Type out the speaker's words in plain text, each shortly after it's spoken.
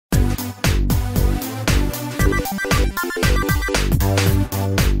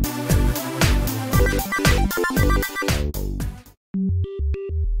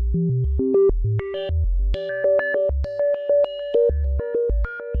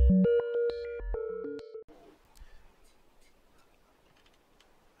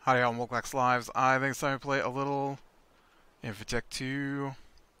Howdy y'all, Molklax Lives. I think it's time to play a little Infi-Tech 2.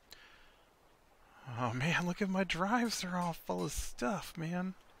 Oh man, look at my drives, they're all full of stuff,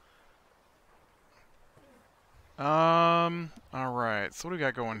 man. Alright, so what do we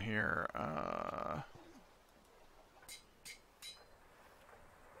got going here? I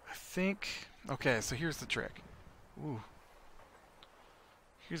think... Okay, so here's the trick. Ooh.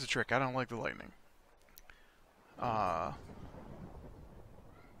 Here's the trick, I don't like the lightning.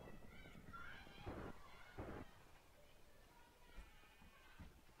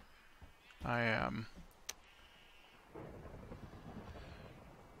 I am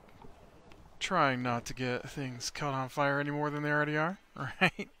trying not to get things caught on fire any more than they already are,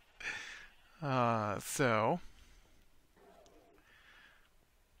 right?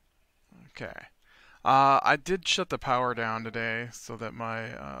 Okay. I did shut the power down today so that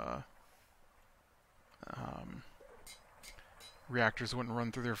my reactors wouldn't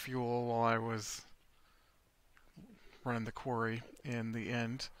run through their fuel while I was running the quarry in the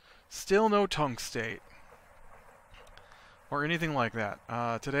end. Still no tungstate or anything like that.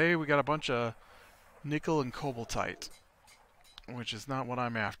 Today we got a bunch of nickel and cobaltite, which is not what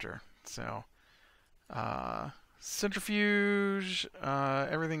I'm after. So, centrifuge,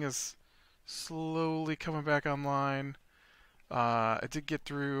 everything is slowly coming back online. I did get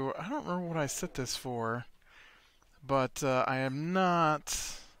through, I don't remember what I set this for, but I am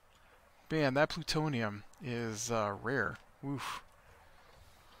not... Man, that plutonium is rare. Oof.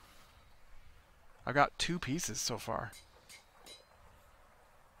 I got 2 pieces so far.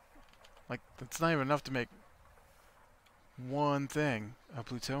 Like, that's not even enough to make one thing of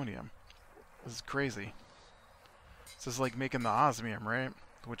plutonium. This is crazy. This is like making the osmium, right?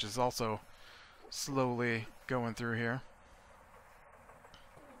 Which is also slowly going through here.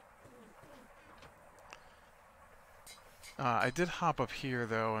 I did hop up here,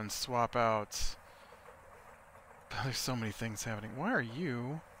 though, and swap out... There's so many things happening. Why are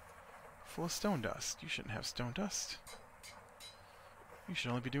you full of stone dust? You shouldn't have stone dust. You should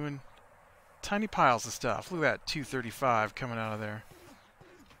only be doing tiny piles of stuff. Look at that 235 coming out of there.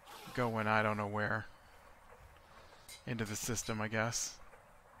 Going I don't know where. Into the system, I guess.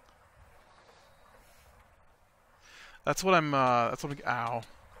 That's what I'm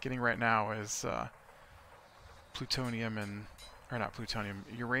getting right now is plutonium and, or not plutonium,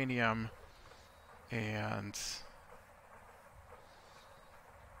 uranium and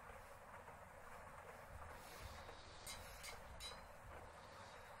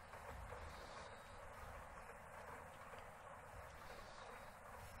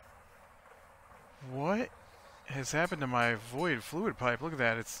what has happened to my void fluid pipe? Look at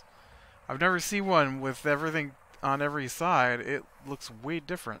that. I've never seen one with everything on every side. It looks way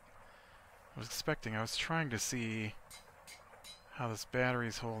different. I was trying to see how this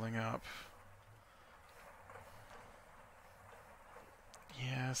battery's holding up.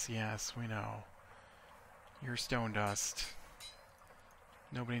 Yes, we know. You're stone dust.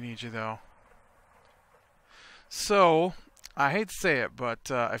 Nobody needs you, though. So, I hate to say it,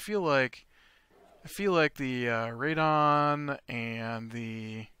 but I feel like the radon and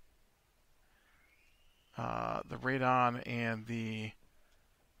the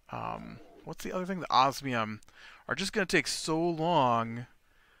what's the other thing? The osmium are just going to take so long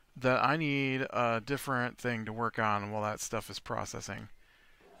that I need a different thing to work on while that stuff is processing.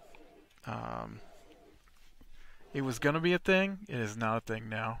 It was going to be a thing. It is not a thing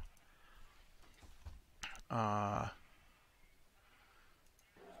now.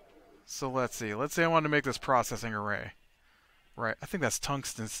 So let's see. Let's say I wanted to make this processing array. Right. I think that's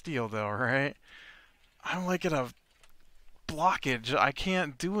tungsten steel, though, right? I'm like at a blockage. I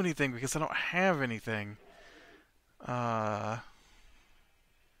can't do anything because I don't have anything. Oh,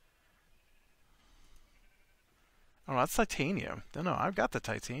 that's titanium. No, I've got the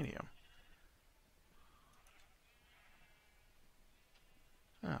titanium.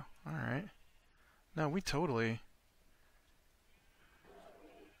 Oh, alright. No, we totally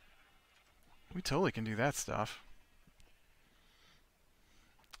can do that stuff.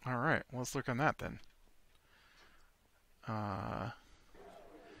 Alright, well, let's look on that then.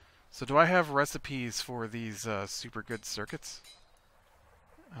 So do I have recipes for these super good circuits?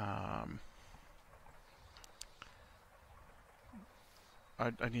 I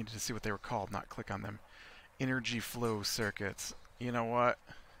needed to see what they were called, not click on them. Energy flow circuits. You know what?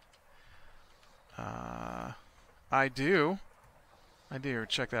 I do.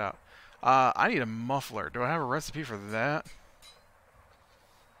 Check that out. I need a muffler. Do I have a recipe for that?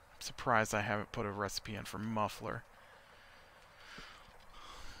 I'm surprised I haven't put a recipe in for muffler.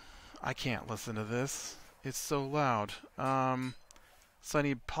 I can't listen to this. It's so loud. So I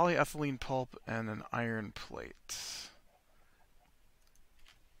need polyethylene pulp and an iron plate.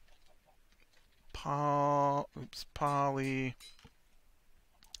 Poly.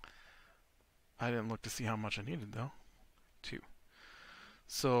 I didn't look to see how much I needed though. 2.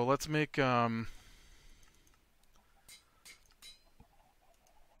 So let's make what?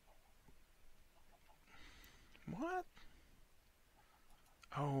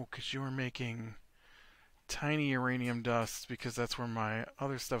 Oh, because you were making tiny uranium dust because that's where my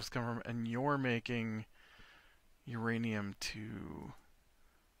other stuff's come from, and you're making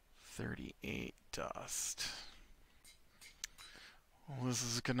uranium-238 dust. Well, this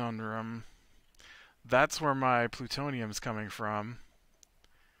is a conundrum. That's where my plutonium's coming from.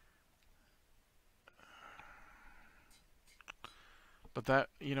 But that,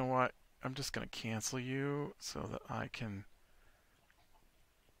 you know what? I'm just going to cancel you so that I can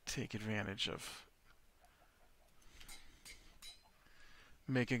take advantage of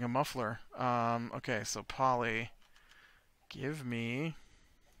making a muffler. Okay, so poly, give me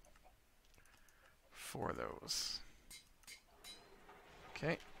 4 of those.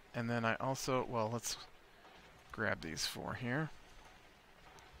 Okay, and then I also, well, let's grab these 4 here.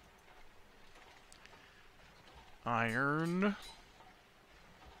 Iron.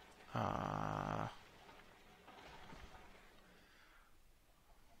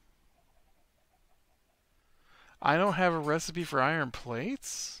 I don't have a recipe for iron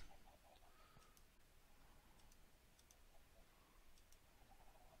plates?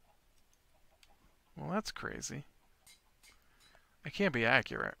 Well, that's crazy. It can't be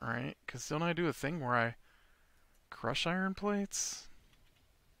accurate, right? Because don't I do a thing where I crush iron plates?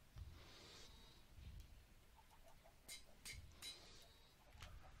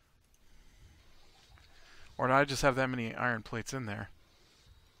 Or do I just have that many iron plates in there?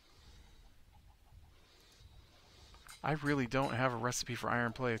 I really don't have a recipe for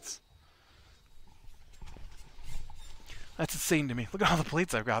iron plates. That's insane to me. Look at all the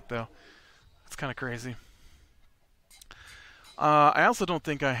plates I've got, though. That's kind of crazy. I also don't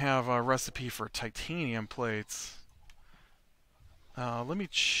think I have a recipe for titanium plates. Let me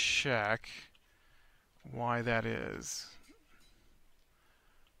check why that is.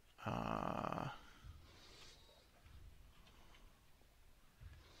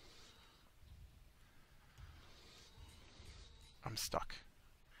 I'm stuck.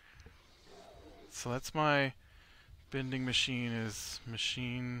 So that's my bending machine is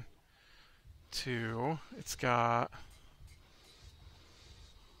machine 2. It's got,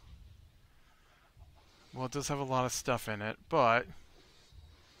 well, it does have a lot of stuff in it, but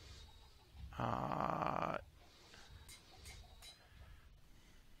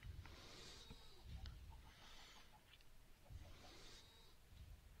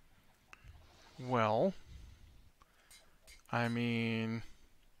well, I mean,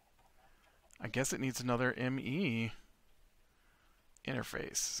 I guess it needs another ME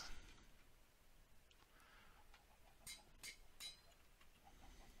interface.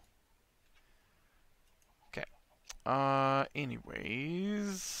 Okay.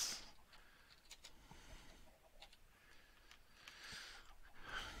 Anyways.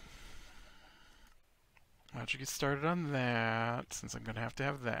 Why don't you get started on that, since I'm going to have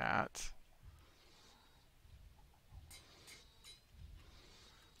that.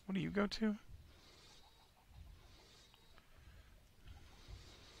 What do you go to?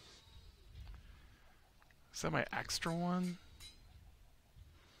 Is that my extra one?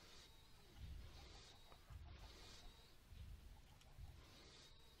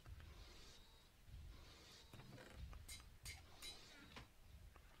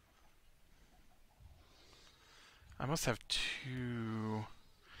 I must have 2.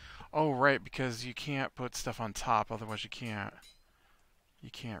 Oh, right, because you can't put stuff on top, otherwise you can't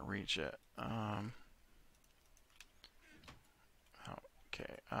reach it.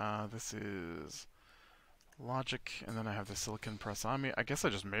 Okay, this is logic, and then I have the silicon press on me. I guess I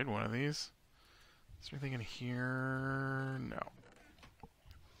just made one of these. Is there anything in here? No.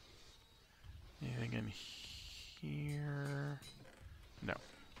 Anything in here? No.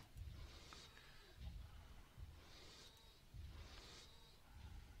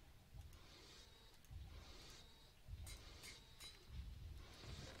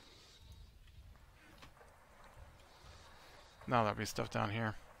 Now there'll be stuff down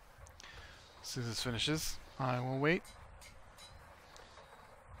here. As soon as this finishes, I will wait.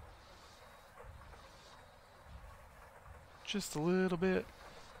 Just a little bit.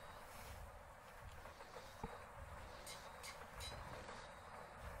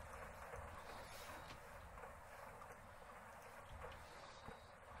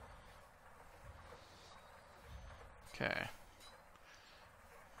 Okay.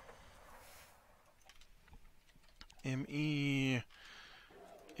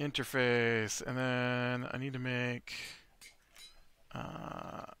 interface, and then I need to make...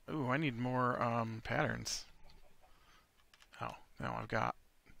 ooh, I need more patterns. Oh, now I've got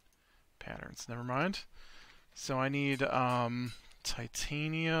patterns. Never mind. So I need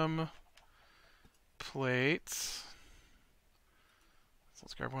titanium plates. So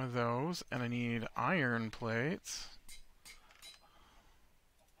let's grab one of those. And I need iron plates.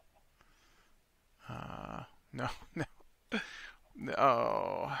 No, no.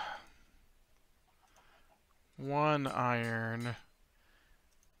 No. 1 iron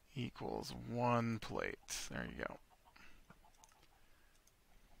equals 1 plate. There you go.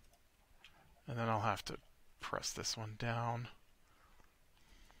 And then I'll have to press this one down.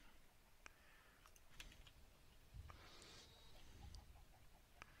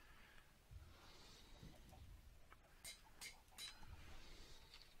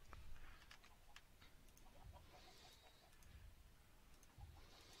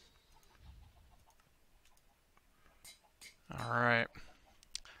 All right.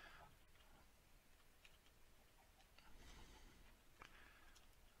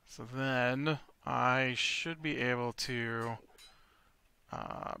 So then I should be able to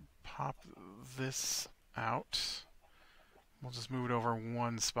pop this out. We'll just move it over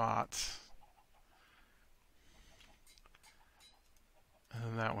 1 spot. And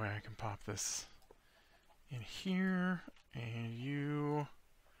then that way I can pop this in here. And you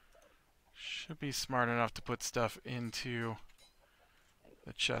should be smart enough to put stuff into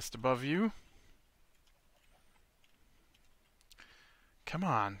the chest above you. Come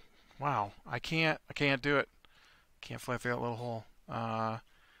on. Wow. I can't do it. Can't fly through that little hole.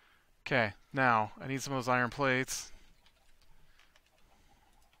 Okay, now I need some of those iron plates.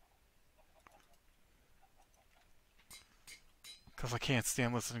 Because I can't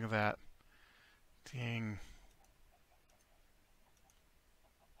stand listening to that. Dang.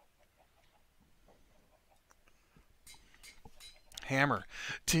 Hammer.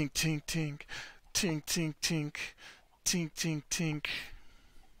 Tink, tink, tink. Tink, tink, tink. Tink, tink, tink.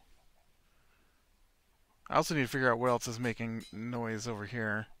 I also need to figure out what else is making noise over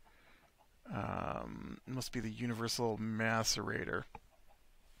here. It must be the universal macerator.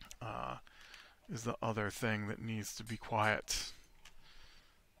 Is the other thing that needs to be quiet.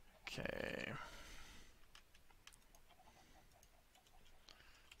 Okay.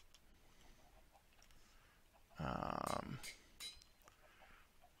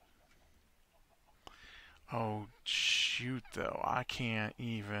 Oh, shoot, though. I can't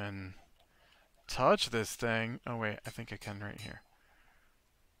even touch this thing. Oh, wait. I think I can right here.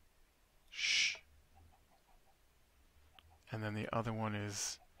 Shh. And then the other one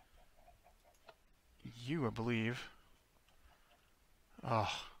is you, I believe.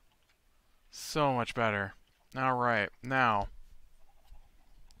 Oh, so much better. All right. Now,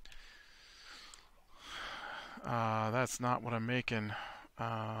 that's not what I'm making.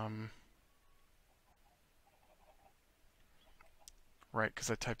 Right,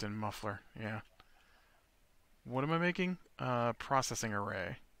 because I typed in muffler. Yeah. What am I making? Processing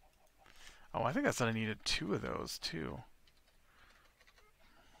array. Oh, I think I said I needed 2 of those, too.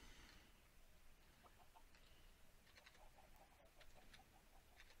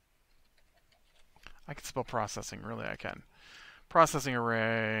 I can spell processing. Really, I can. Processing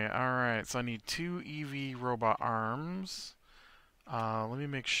array. Alright, so I need 2 EV robot arms. Let me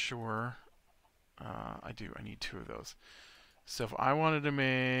make sure. I do. I need 2 of those. So if I wanted to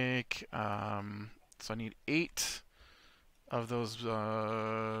make... so I need 8 of those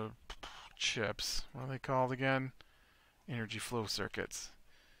chips. What are they called again? Energy flow circuits.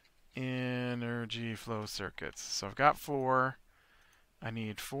 Energy flow circuits. So I've got 4. I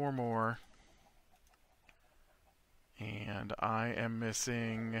need 4 more. And I am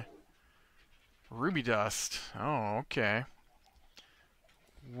missing ruby dust. Oh, okay.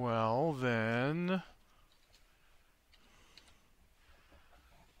 Well, then...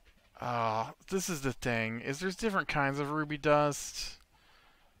 this is the thing. Is there's different kinds of ruby dust.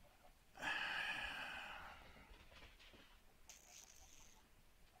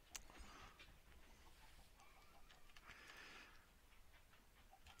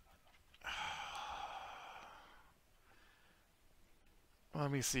 Let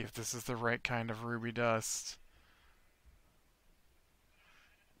me see if this is the right kind of ruby dust.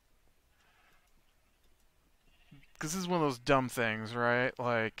 Because this is one of those dumb things, right?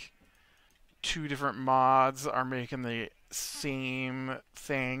 Like, 2 different mods are making the same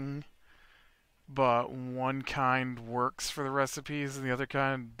thing, but one kind works for the recipes and the other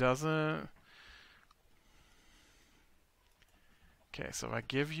kind doesn't. Okay, so if I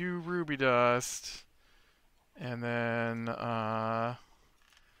give you ruby dust, and then,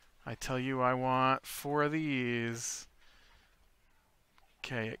 I tell you I want 4 of these.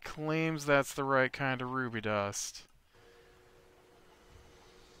 Okay, it claims that's the right kind of ruby dust.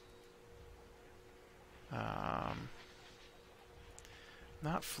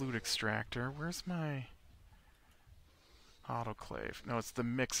 Not flute extractor. Where's my autoclave? No, it's the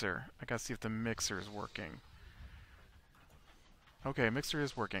mixer. I gotta see if the mixer is working. Okay, mixer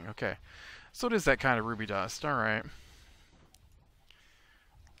is working. Okay. So it is that kind of ruby dust. Alright.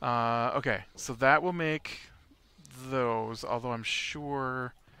 Okay, so that will make those, although I'm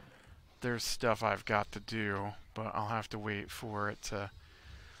sure there's stuff I've got to do, but I'll have to wait for it to...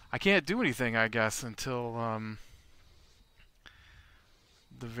 I can't do anything, I guess, until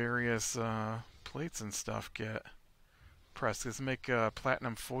the various plates and stuff get pressed. Let's make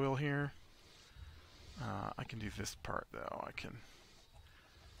platinum foil here. I can do this part, though. I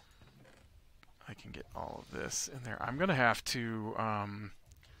can get all of this in there. I'm going to have to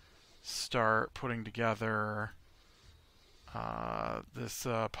start putting together this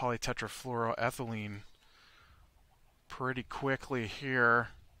polytetrafluoroethylene pretty quickly here.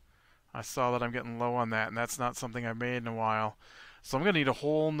 I saw that I'm getting low on that, and that's not something I've made in a while. So I'm going to need a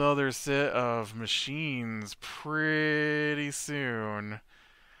whole nother set of machines pretty soon.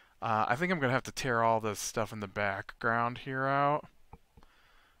 I think I'm going to have to tear all this stuff in the background here out,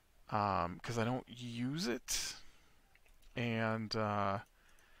 because I don't use it. And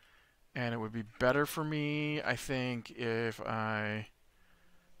it would be better for me, I think, if I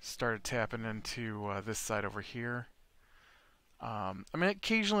started tapping into this side over here. I mean,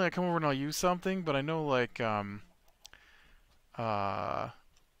 occasionally I come over and I'll use something, but I know, like I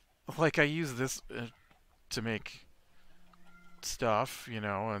use this to make stuff, you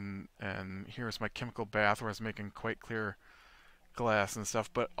know, and here's my chemical bath where I was making quite clear glass and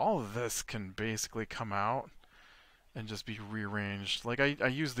stuff, but all of this can basically come out and just be rearranged. Like, I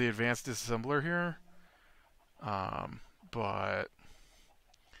use the advanced disassembler here, but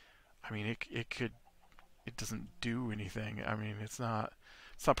I mean, it doesn't do anything. I mean, it's not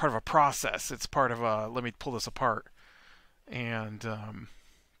part of a process. It's part of a, let me pull this apart. And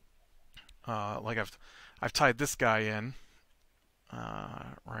like I've tied this guy in,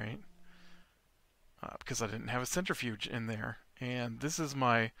 right? Because I didn't have a centrifuge in there. And this is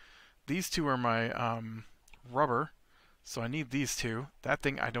these two are my rubber, so I need these two. That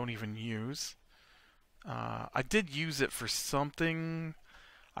thing I don't even use. I did use it for something.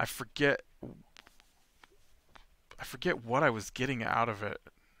 I forget what I was getting out of it.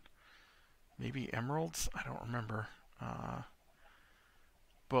 Maybe emeralds? I don't remember.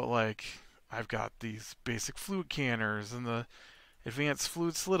 But like, I've got these basic fluid canners and the advanced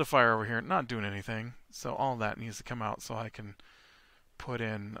fluid solidifier over here, not doing anything. So all that needs to come out so I can put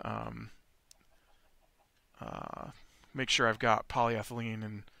in, make sure I've got polyethylene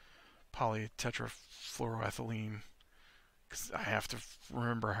and polytetrafluoroethylene. Because I have to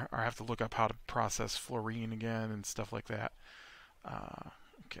remember, or I have to look up how to process fluorine again and stuff like that.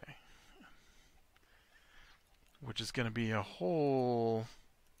 Okay. Which is going to be a whole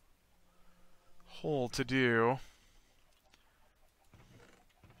to do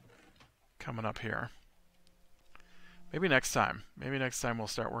coming up here. Maybe next time. Maybe next time we'll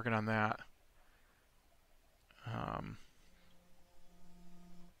start working on that.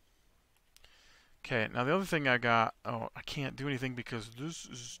 Okay, now the other thing I got... Oh, I can't do anything because this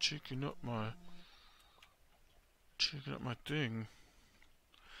is checking up my thing.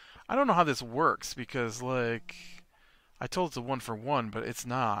 I don't know how this works because, like, I told it's a 1-for-1, but it's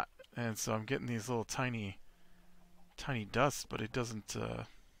not. And so I'm getting these little tiny dusts, but it doesn't... There's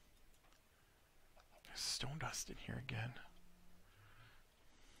stone dust in here again.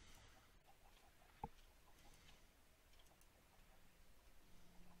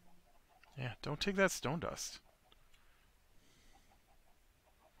 Yeah, don't take that stone dust.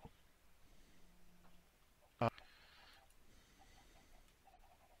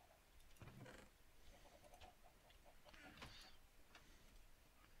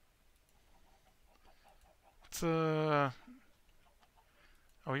 Oh,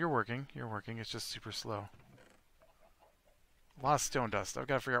 you're working. You're working. It's just super slow. A lot of stone dust. I've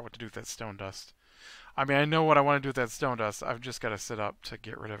got to figure out what to do with that stone dust. I mean, I know what I want to do with that stone dust. I've just got to sit up to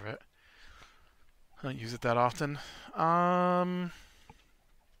get rid of it. I don't use it that often.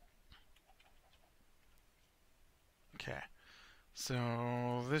 Okay.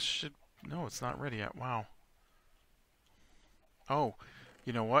 So this should... No, it's not ready yet. Wow. Oh,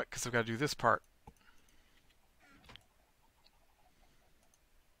 you know what? Because I've got to do this part.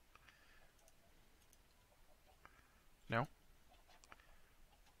 No?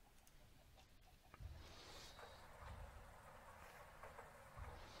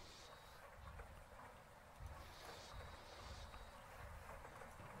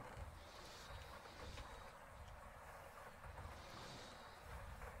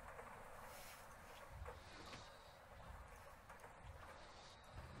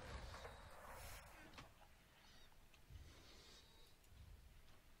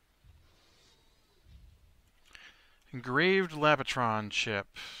 Engraved Lapotron chip.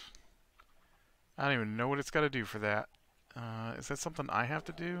 I don't even know what it's got to do for that. Is that something I have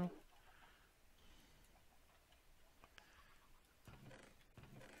to do?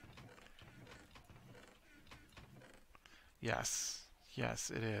 Yes. Yes,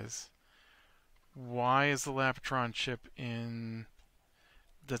 it is. Why is the Lapotron chip in...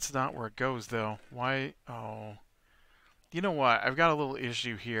 That's not where it goes, though. Why? Oh. You know what? I've got a little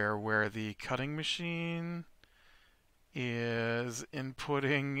issue here where the cutting machine is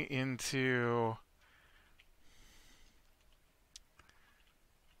inputting into...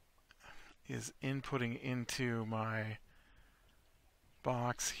 my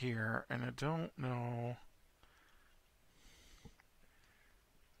box here, and I don't know...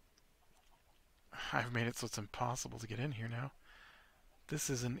 I've made it so it's impossible to get in here now. This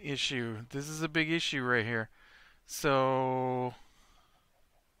is an issue. This is a big issue right here. So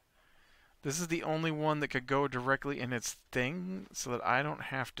this is the only one that could go directly in its thing so that I don't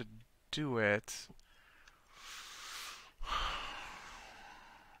have to do it.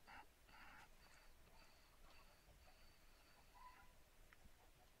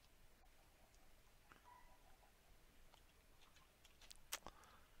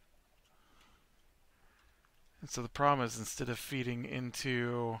 And so the problem is, instead of feeding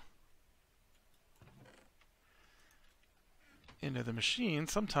into the machine,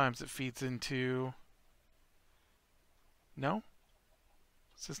 sometimes it feeds into... No?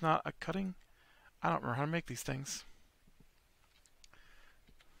 Is this not a cutting? I don't remember how to make these things.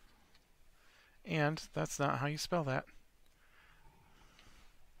 And that's not how you spell that.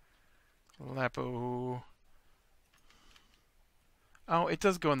 Lapo... Oh, it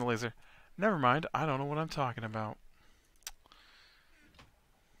does go in the laser. Never mind, I don't know what I'm talking about.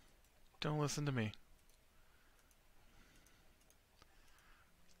 Don't listen to me.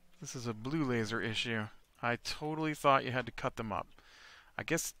 This is a blue laser issue. I totally thought you had to cut them up. I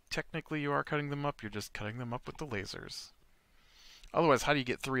guess technically you are cutting them up, you're just cutting them up with the lasers. Otherwise, how do you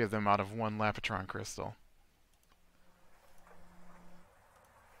get 3 of them out of 1 Lapotron crystal?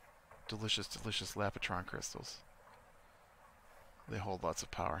 Delicious, delicious Lapotron crystals. They hold lots of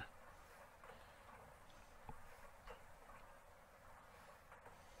power.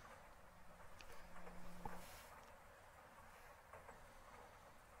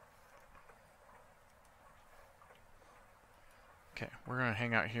 Okay, we're going to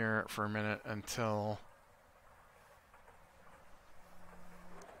hang out here for a minute until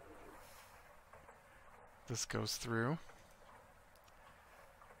this goes through.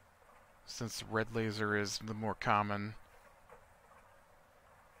 Since red laser is the more common.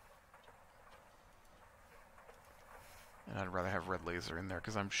 And I'd rather have red laser in there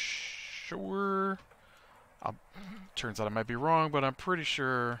because I'm sure... turns out I might be wrong, but I'm pretty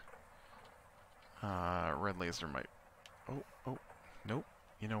sure red laser might... Oh, nope.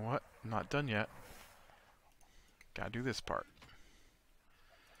 You know what? I'm not done yet. Gotta do this part.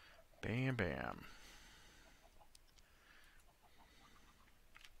 Bam, bam.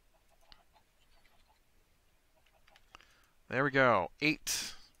 There we go.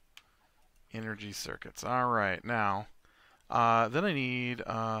 8 energy circuits. All right, now, then I need,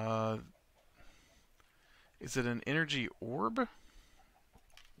 is it an energy orb?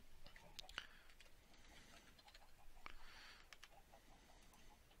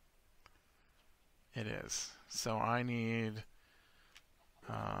 It is. So I need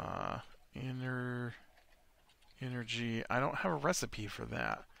energy. I don't have a recipe for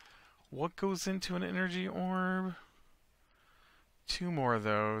that. What goes into an energy orb? 2 more of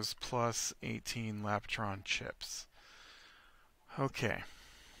those plus 18 Lapotron chips. Okay.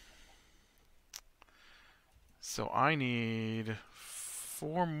 So I need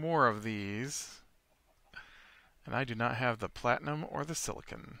 4 more of these. And I do not have the platinum or the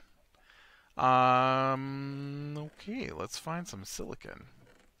silicon. Okay, let's find some silicon.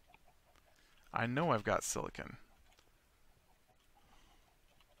 I know I've got silicon.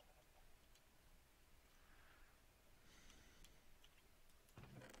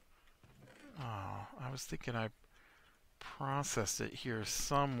 Oh, I was thinking I processed it here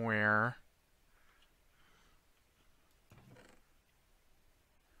somewhere.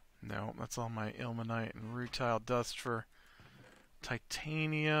 No, that's all my ilmenite and rutile dust for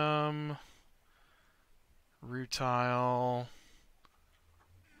titanium. Rutile.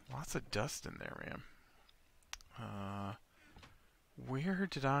 Lots of dust in there, man. Where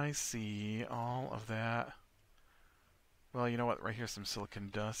did I see all of that? Well, you know what? Right here's some silicon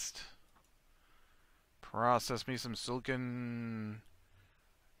dust. Process me some silicon.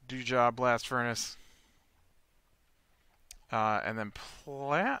 Do job, blast furnace. And then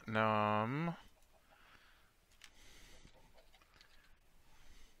platinum.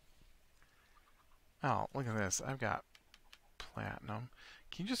 Oh, look at this. I've got platinum.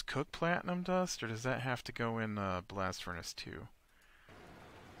 Can you just cook platinum dust, or does that have to go in the blast furnace too?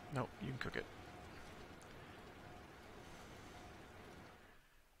 Nope, you can cook it.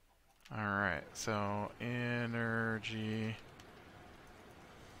 Alright, so energy.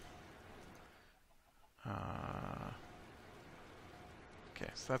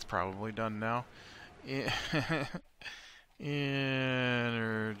 Okay, so that's probably done now.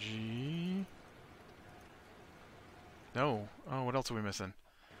 Energy. No. Oh, what else are we missing?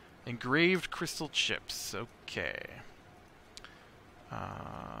 Engraved crystal chips. Okay.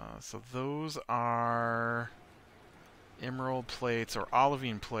 So those are emerald plates or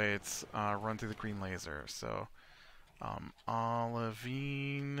olivine plates run through the green laser. So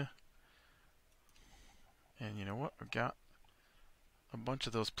olivine. And you know what? We've got a bunch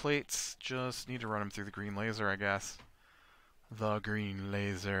of those plates. Just need to run them through the green laser, I guess. The green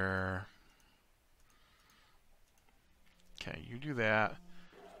laser. Okay, you do that.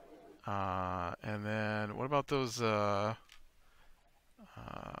 And then what about those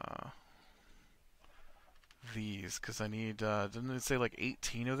these? Because I need, didn't it say like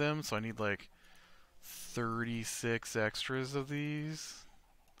 18 of them? So I need like 36 extras of these.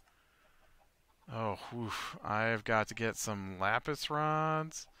 Oh, oof. I've got to get some lapis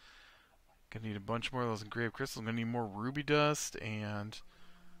rods. Gonna need a bunch more of those engraved crystals. I'm gonna need more ruby dust and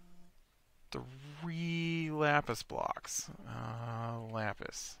 3 lapis blocks.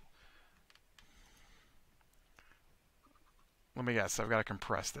 Lapis. Let me guess. I've got to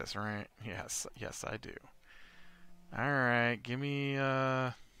compress this, right? Yes, yes, I do. All right, give me.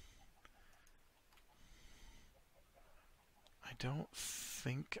 I don't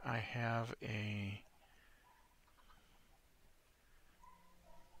think I have a.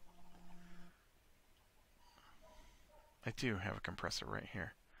 I do have a compressor right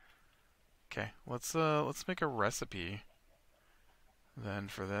here. Okay, let's make a recipe then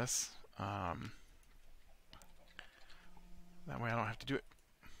for this. That way I don't have to do it.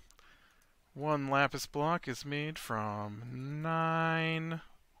 1 lapis block is made from 9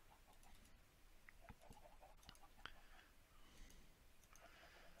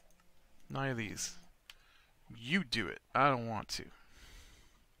 of these. You do it. I don't want to.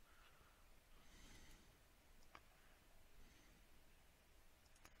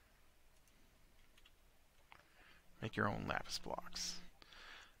 Make your own lapis blocks.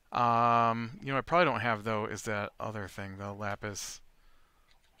 You know, I probably don't have though is that other thing, the lapis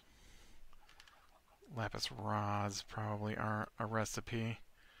rods probably aren't a recipe.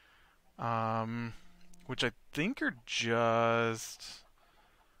 Which I think are just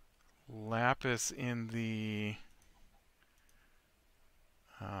lapis in the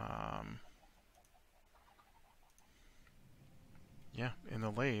yeah, in the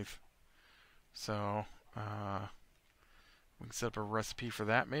lathe. So we can set up a recipe for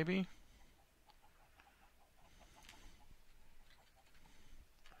that maybe.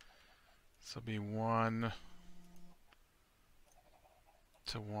 So it'll be 1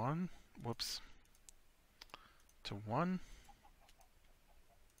 to 1. Whoops. To 1.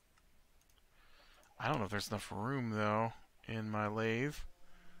 I don't know if there's enough room though in my lathe.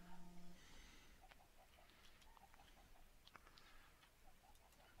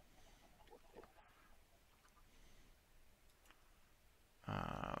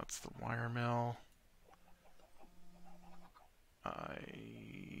 That's the wire mill.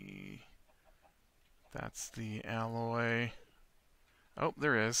 That's the alloy. Oh,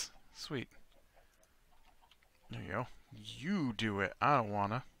 there is. Sweet. There you go. You do it. I don't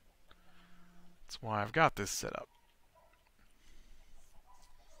wanna. That's why I've got this set up.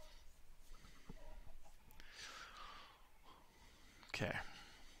 Okay.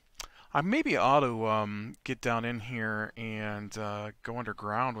 I maybe ought to get down in here and go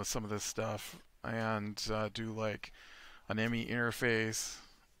underground with some of this stuff and do like an ME interface,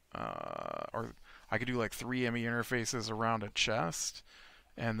 or I could do like 3 ME interfaces around a chest,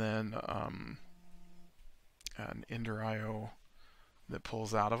 and then an Ender IO that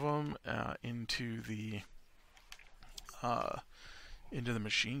pulls out of them into the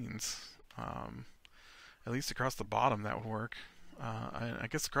machines. At least across the bottom that would work. I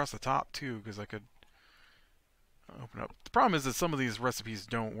guess across the top too, because I could open up. The problem is that some of these recipes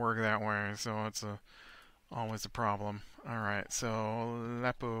don't work that way, so it's always a problem. Alright, so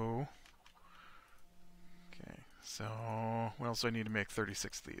Lapo. Okay, so what else do I need to make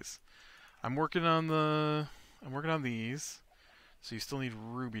 36 of these? I'm working on these. So you still need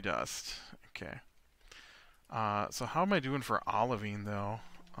ruby dust. Okay. So how am I doing for olivine though?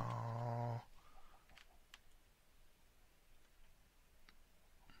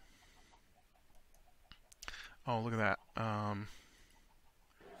 Oh, look at that.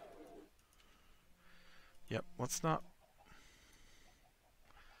 Yep, let's not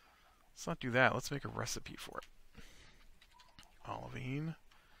do that. Let's make a recipe for it. Olivine.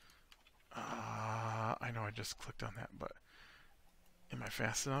 I know I just clicked on that, but am I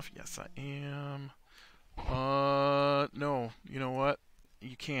fast enough? Yes, I am. No. You know what?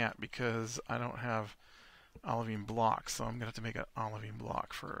 You can't because I don't have olivine blocks, so I'm gonna have to make an olivine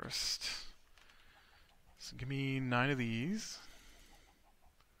block first. So give me 9 of these.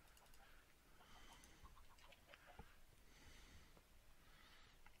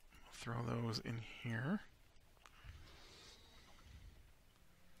 Throw those in here.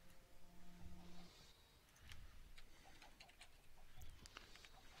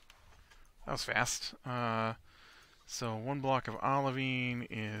 That was fast. So 1 block of olivine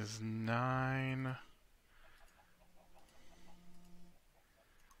is 9.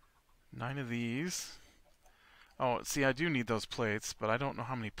 9 of these. Oh, see, I do need those plates, but I don't know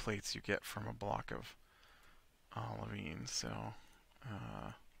how many plates you get from a block of olivine, so...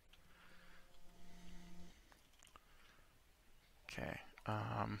 okay.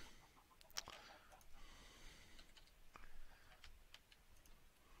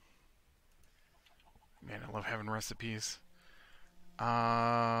 Man, I love having recipes.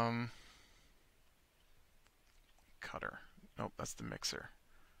 Cutter. Nope, that's the mixer.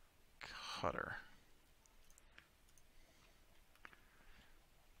 Cutter.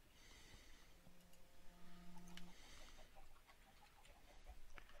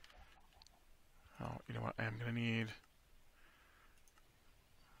 Oh, you know what? I am going to need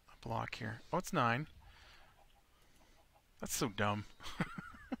a block here. Oh, it's 9. That's so dumb.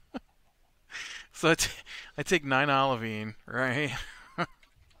 So I take 9 olivine, right?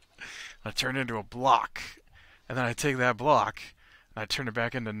 I turn it into a block. And then I take that block and I turn it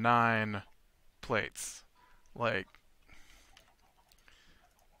back into 9 plates. Like,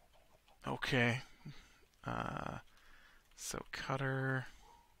 okay. So cutter.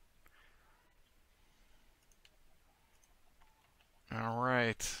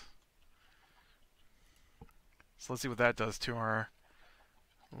 Alright. So let's see what that does to our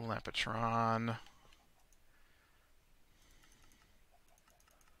Lapatron.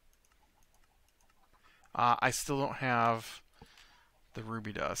 I still don't have the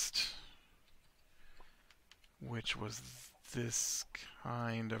ruby dust, which was this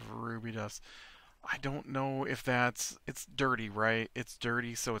kind of ruby dust. I don't know if that's... it's dirty, right? It's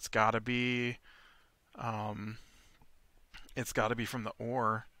dirty, so it's gotta be... it's gotta be from the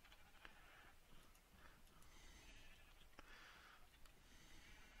ore.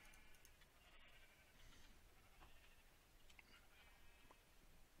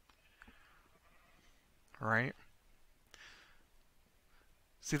 Right?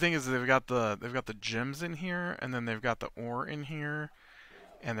 See, the thing is, they've got the gems in here, and then they've got the ore in here,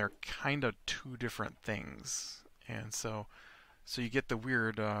 and they're kind of 2 different things. And so you get the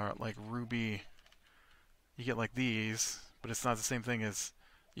weird like ruby. You get like these, but it's not the same thing as.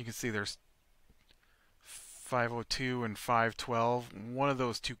 You can see there's 502 and 512. One of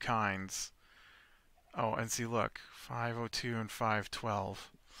those 2 kinds. Oh, and see, look, 502 and 512.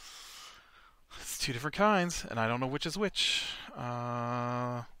 It's 2 different kinds, and I don't know which is which.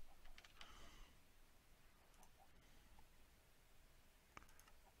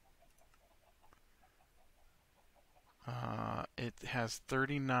 It has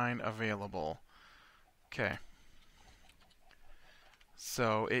 39 available. Okay.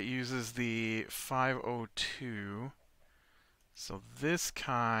 So it uses the 502. So this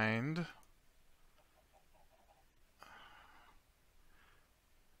kind...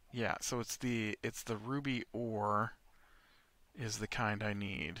 yeah, so it's the ruby ore is the kind I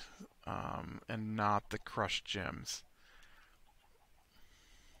need, and not the crushed gems.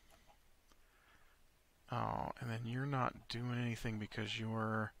 Oh, and then you're not doing anything because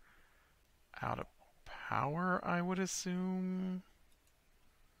you're out of power, I would assume.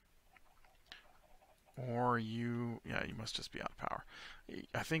 Or you... yeah, you must just be out of power.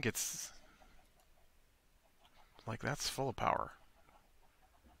 I think it's... like, that's full of power.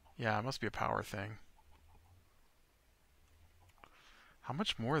 Yeah, it must be a power thing. How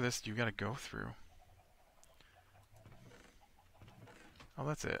much more of this do you gotta go through? Oh,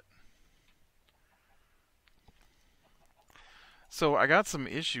 that's it. So I got some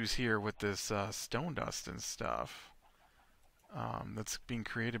issues here with this stone dust and stuff that's being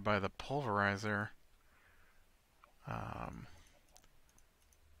created by the pulverizer,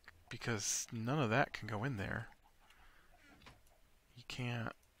 because none of that can go in there. You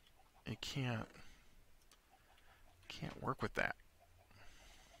can't. It can't work with that.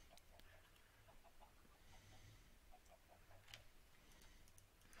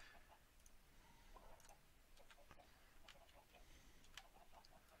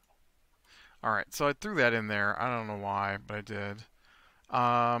 Alright, so I threw that in there. I don't know why, but I did.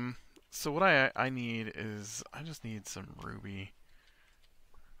 So what I need is, I just need some ruby.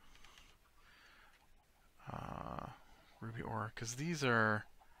 Ruby ore, because these are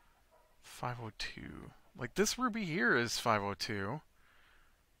 502. Like this ruby here is 502,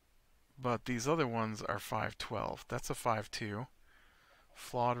 but these other ones are 512. That's a 52.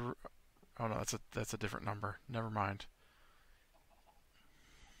 Flawed. Oh no, that's a different number. Never mind.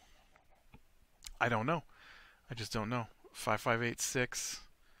 I don't know. I just don't know. 5586,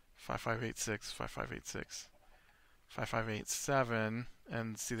 5586, 5586, 5587,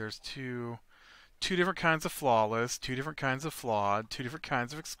 and see, there's two different kinds of flawless, two different kinds of flawed, two different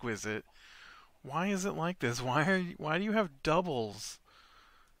kinds of exquisite. Why is it like this? Why do you have doubles?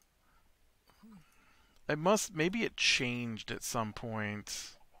 Maybe it changed at some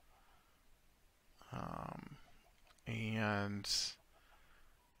point. And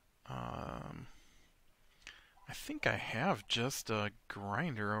I think I have just a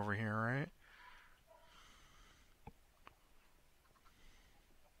grinder over here, right?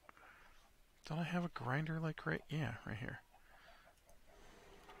 Don't I have a grinder like right? Yeah, right here.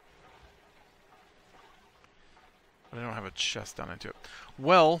 But I don't have a chest down into it.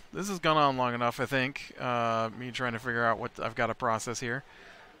 Well, this has gone on long enough, I think. Me trying to figure out what I've got to process here.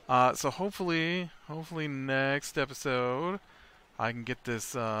 So hopefully next episode I can get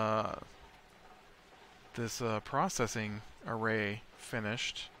this processing array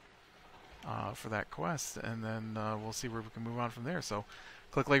finished for that quest, and then we'll see where we can move on from there. So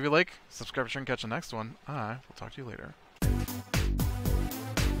click like if you like, subscribe, and catch the next one. I will talk to you later.